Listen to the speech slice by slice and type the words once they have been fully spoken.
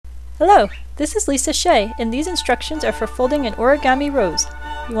Hello, this is Lisa Shea, and these instructions are for folding an origami rose.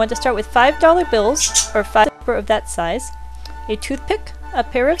 You want to start with $5 bills, or 5 of that size, a toothpick, a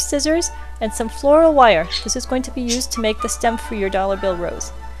pair of scissors, and some floral wire. This is going to be used to make the stem for your dollar bill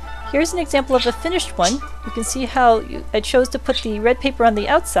rose. Here's an example of a finished one. You can see how I chose to put the red paper on the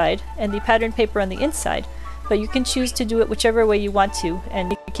outside and the patterned paper on the inside, but you can choose to do it whichever way you want to,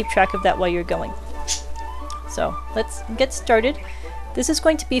 and you can keep track of that while you're going. So let's get started. This is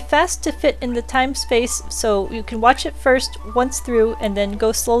going to be fast to fit in the time space, so you can watch it first once through and then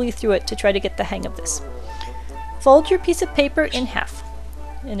go slowly through it to try to get the hang of this. Fold your piece of paper in half.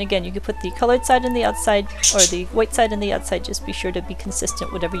 And again, you can put the colored side on the outside or the white side on the outside. Just be sure to be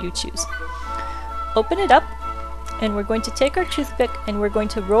consistent, whatever you choose. Open it up, and we're going to take our toothpick and we're going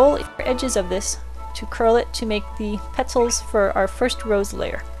to roll the edges of this to curl it to make the petals for our first rose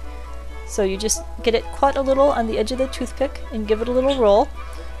layer. So you just get it caught a little on the edge of the toothpick and give it a little roll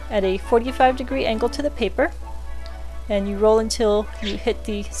at a 45-degree angle to the paper, and you roll until you hit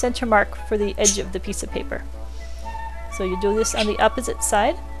the center mark for the edge of the piece of paper. So you do this on the opposite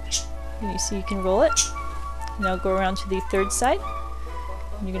side, and you see you can roll it. Now go around to the third side,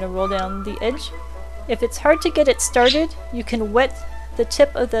 and you're going to roll down the edge. If it's hard to get it started, you can wet the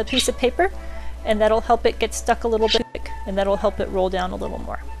tip of the piece of paper, and that'll help it get stuck a little bit, and that'll help it roll down a little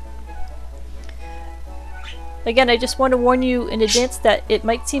more. Again, I just want to warn you in advance that it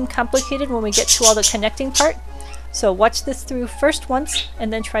might seem complicated when we get to all the connecting part. So watch this through first once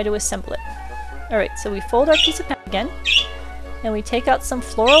and then try to assemble it. Alright, so we fold our piece of paper again, and we take out some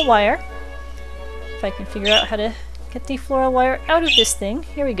floral wire. If I can figure out how to get the floral wire out of this thing.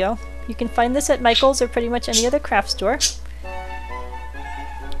 Here we go. You can find this at Michael's or pretty much any other craft store.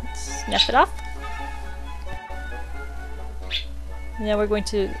 Let's snap it off. Now we're going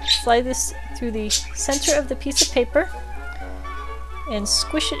to slide this through the center of the piece of paper and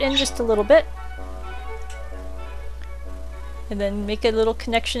squish it in just a little bit, and then make a little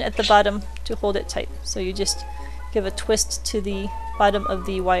connection at the bottom to hold it tight. So you just give a twist to the bottom of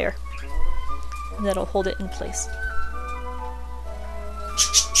the wire, and that'll hold it in place.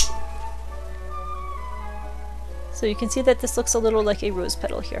 So you can see that this looks a little like a rose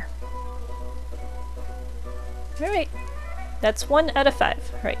petal here. Alright. That's 1 out of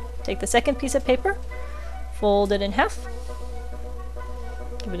 5. Right, take the second piece of paper, fold it in half,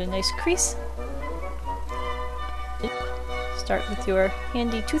 give it a nice crease. Start with your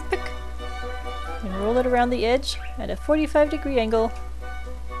handy toothpick and roll it around the edge at a 45-degree angle.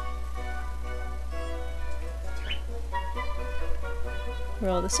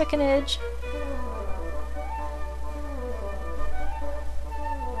 Roll the second edge.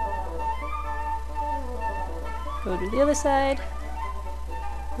 Go to the other side,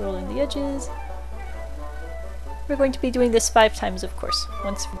 roll in the edges. We're going to be doing this 5 times, of course,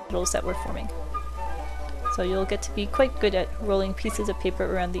 once for the petals that we're forming. So you'll get to be quite good at rolling pieces of paper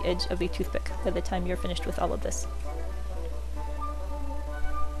around the edge of a toothpick by the time you're finished with all of this.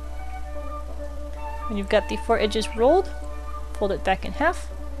 When you've got the 4 edges rolled, fold it back in half.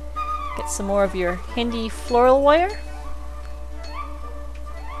 Get some more of your handy floral wire.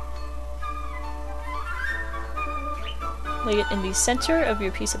 Lay it in the center of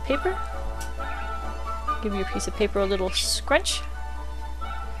your piece of paper. Give your piece of paper a little scrunch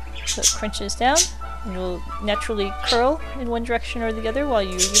so it crunches down, and it will naturally curl in one direction or the other while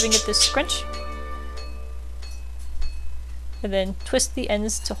you're giving it this scrunch. And then twist the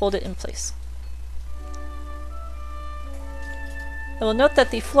ends to hold it in place. I will note that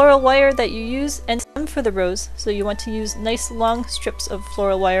the floral wire that you use ends for the rose, so you want to use nice long strips of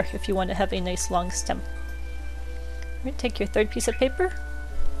floral wire if you want to have a nice long stem. Right, take your third piece of paper,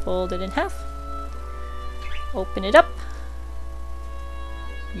 fold it in half, open it up,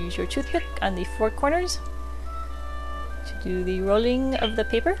 use your toothpick on the 4 corners to do the rolling of the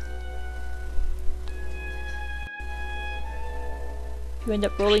paper. If you end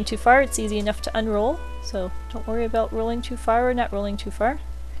up rolling too far, it's easy enough to unroll, so don't worry about rolling too far or not rolling too far.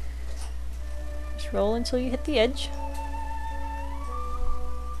 Just roll until you hit the edge.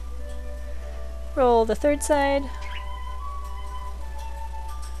 Roll the third side.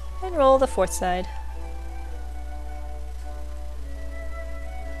 And roll the 4th side.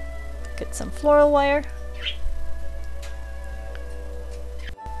 Get some floral wire.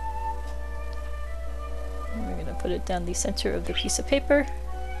 And we're going to put it down the center of the piece of paper.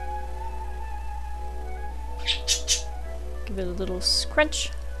 Give it a little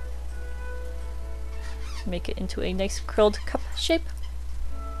scrunch. Make it into a nice curled cup shape.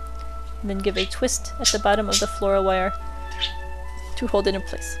 And then give a twist at the bottom of the floral wire to hold it in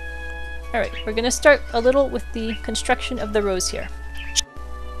place. Alright, we're going to start a little with the construction of the rose here.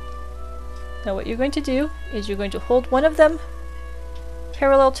 Now what you're going to do is you're going to hold one of them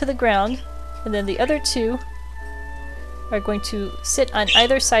parallel to the ground, and then the other two are going to sit on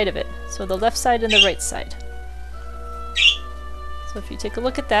either side of it. So the left side and the right side. So if you take a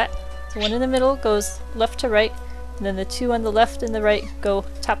look at that, the one in the middle goes left to right, and then the two on the left and the right go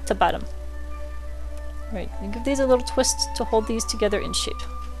top to bottom. Right, and give these a little twist to hold these together in shape.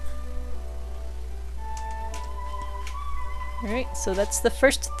 Alright, so that's the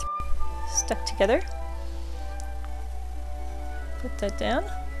first stuck together. Put that down.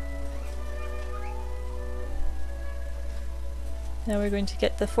 Now we're going to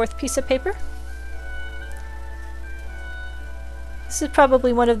get the fourth piece of paper. This is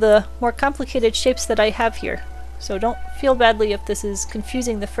probably one of the more complicated shapes that I have here, so don't feel badly if this is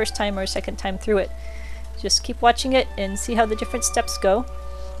confusing the first time or second time through it. Just keep watching it and see how the different steps go,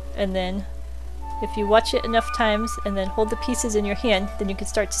 and then if you watch it enough times and then hold the pieces in your hand, then you can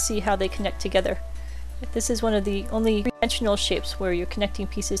start to see how they connect together. This is one of the only three-dimensional shapes where you're connecting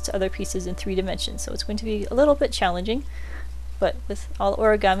pieces to other pieces in 3 dimensions, so it's going to be a little bit challenging, but with all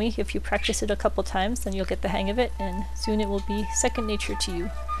origami, if you practice it a couple times, then you'll get the hang of it, and soon it will be second nature to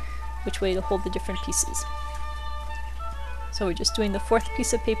you which way to hold the different pieces. So we're just doing the fourth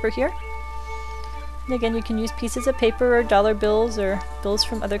piece of paper here. And again, you can use pieces of paper or dollar bills or bills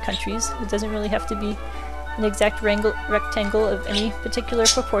from other countries. It doesn't really have to be an exact rectangle of any particular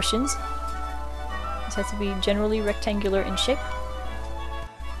proportions. This has to be generally rectangular in shape.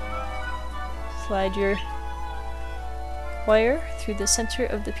 Slide your wire through the center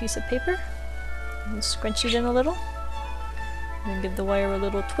of the piece of paper and scrunch it in a little. And then give the wire a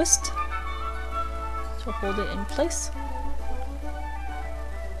little twist to hold it in place.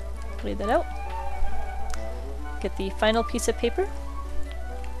 Lay that out. Get the final piece of paper,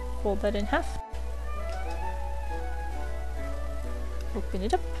 fold that in half, open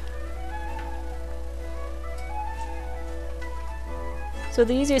it up. So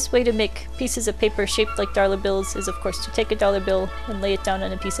the easiest way to make pieces of paper shaped like dollar bills is of course to take a dollar bill and lay it down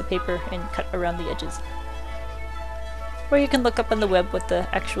on a piece of paper and cut around the edges. Or you can look up on the web what the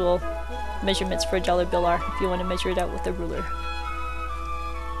actual measurements for a dollar bill are if you want to measure it out with a ruler.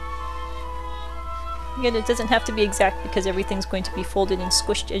 Again, it doesn't have to be exact because everything's going to be folded and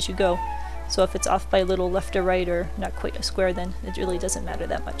squished as you go. So if it's off by a little left or right or not quite a square, then it really doesn't matter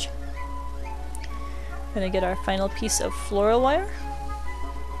that much. Then I get our final piece of floral wire.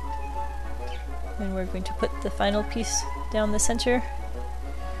 And we're going to put the final piece down the center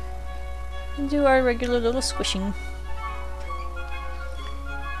and do our regular little squishing.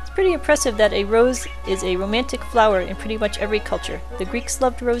 Pretty impressive that a rose is a romantic flower in pretty much every culture. The Greeks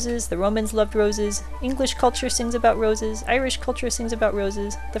loved roses, the Romans loved roses, English culture sings about roses, Irish culture sings about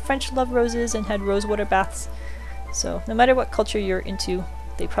roses, the French loved roses and had rose water baths. So no matter what culture you're into,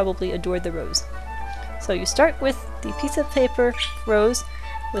 they probably adored the rose. So you start with the piece of paper rose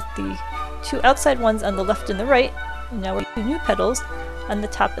with the 2 outside ones on the left and the right, and now we're 2 new petals on the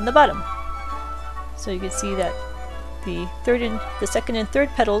top and the bottom. So you can see that the second and third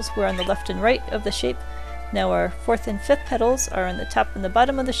petals were on the left and right of the shape. Now our fourth and fifth petals are on the top and the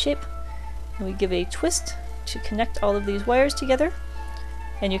bottom of the shape. And we give a twist to connect all of these wires together.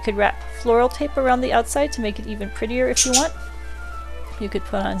 And you could wrap floral tape around the outside to make it even prettier if you want. You could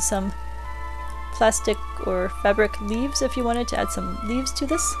put on some plastic or fabric leaves if you wanted to add some leaves to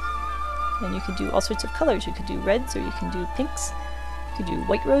this. And you could do all sorts of colors. You could do reds or you can do pinks. You could do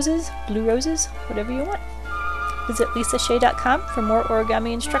white roses, blue roses, whatever you want. Visit lisashea.com for more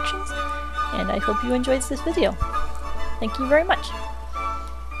origami instructions, and I hope you enjoyed this video. Thank you very much.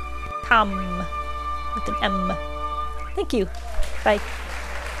 Com with an M. Thank you. Bye.